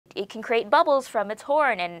it can create bubbles from its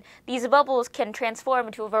horn, and these bubbles can transform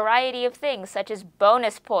into a variety of things, such as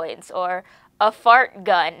bonus points or a fart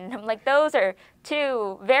gun. And I'm like, those are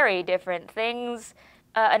two very different things.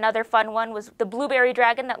 Another fun one was the blueberry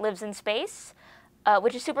dragon that lives in space,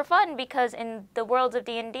 which is super fun because in the worlds of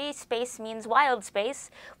D&D, space means wild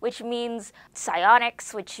space, which means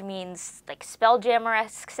psionics, which means like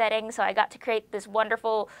Spelljammer-esque setting. So I got to create this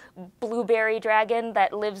wonderful blueberry dragon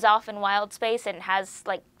that lives off in wild space and has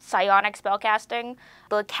like psionic spellcasting.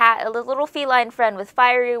 The cat, a little feline friend with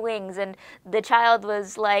fiery wings, and the child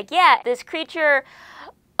was like, yeah, this creature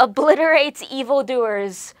obliterates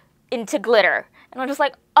evildoers into glitter. And I'm just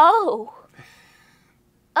like, oh,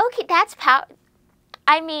 okay, that's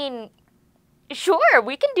I mean, sure,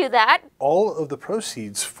 we can do that. All of the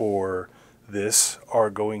proceeds for this are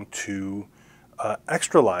going to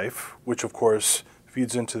Extra Life, which of course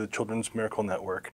feeds into the Children's Miracle Network.